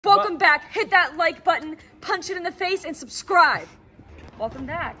Welcome back. Hit that like button, punch it in the face, and subscribe. Welcome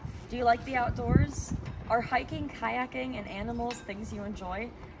back. Do you like the outdoors? Are hiking, kayaking, and animals things you enjoy?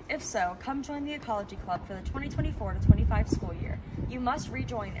 If so, come join the Ecology Club for the 2024 to 25 school year. You must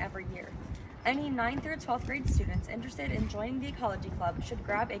rejoin every year. Any 9th through 12th grade students interested in joining the Ecology Club should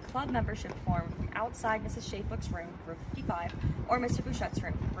grab a club membership form from outside Mrs. Shaflick's room, room 55, or Mr. Bouchette's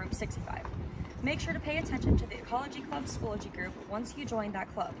room, room 65. Make sure to pay attention to the Ecology Club Schoology group once you join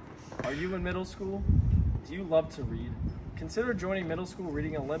that club. Are you in middle school? Do you love to read? Consider joining Middle School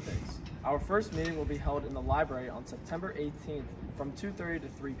Reading Olympics. Our first meeting will be held in the library on September 18th from 2:30 to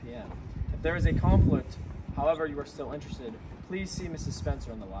 3 p.m. If there is a conflict, however you are still interested, please see Mrs.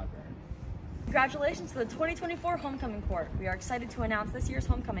 Spencer in the library. Congratulations to the 2024 Homecoming Court. We are excited to announce this year's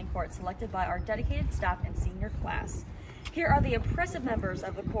Homecoming Court selected by our dedicated staff and senior class. Here are the impressive members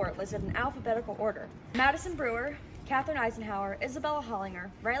of the court listed in alphabetical order. Madison Brewer, Catherine Eisenhower, Isabella Hollinger,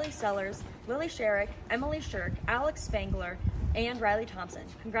 Riley Sellers, Lily Sherrick, Emily Shirk, Alex Spangler, and Riley Thompson.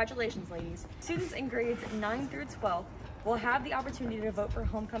 Congratulations, ladies. Students in grades 9 through 12 will have the opportunity to vote for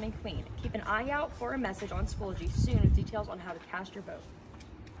Homecoming Queen. Keep an eye out for a message on Schoology soon with details on how to cast your vote.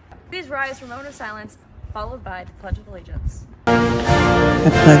 Please rise for a moment of silence, followed by the Pledge of Allegiance. I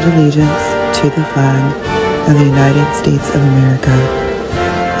pledge allegiance to the flag of the United States of America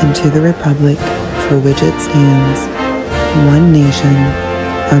and to the republic for which it stands, one nation,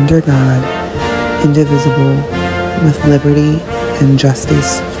 under God, indivisible, with liberty and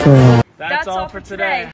justice for all. That's all for today.